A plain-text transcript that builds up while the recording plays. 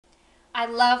I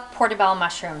love portobello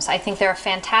mushrooms. I think they're a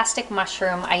fantastic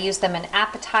mushroom. I use them in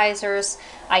appetizers.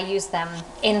 I use them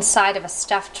inside of a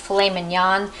stuffed filet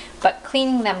mignon, but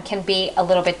cleaning them can be a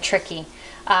little bit tricky.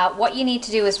 What you need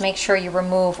to do is make sure you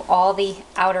remove all the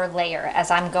outer layer.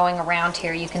 As I'm going around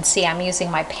here, you can see I'm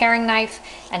using my paring knife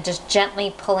and just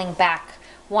gently pulling back.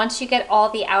 Once you get all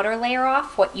the outer layer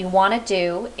off, what you want to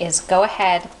do is go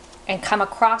ahead and come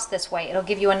across this way. It'll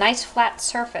give you a nice flat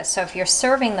surface, so if you're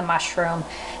serving the mushroom,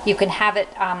 you can have it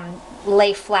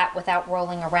lay flat without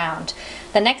rolling around.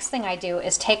 The next thing I do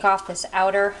is take off this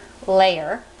outer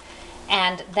layer,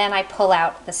 and then I pull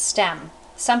out the stem.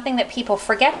 Something that people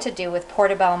forget to do with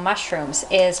portobello mushrooms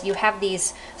is you have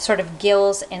these sort of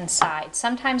gills inside.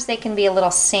 Sometimes they can be a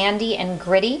little sandy and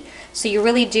gritty, so you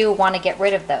really do want to get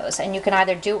rid of those. And you can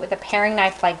either do it with a paring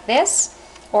knife like this,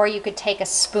 or you could take a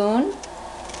spoon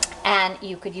and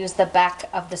you could use the back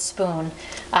of the spoon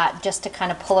just to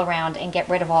kind of pull around and get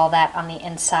rid of all that on the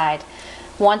inside.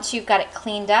 Once you've got it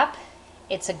cleaned up,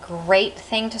 it's a great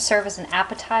thing to serve as an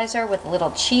appetizer with a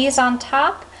little cheese on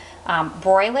top.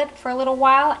 Broil it for a little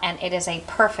while, and it is a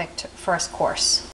perfect first course.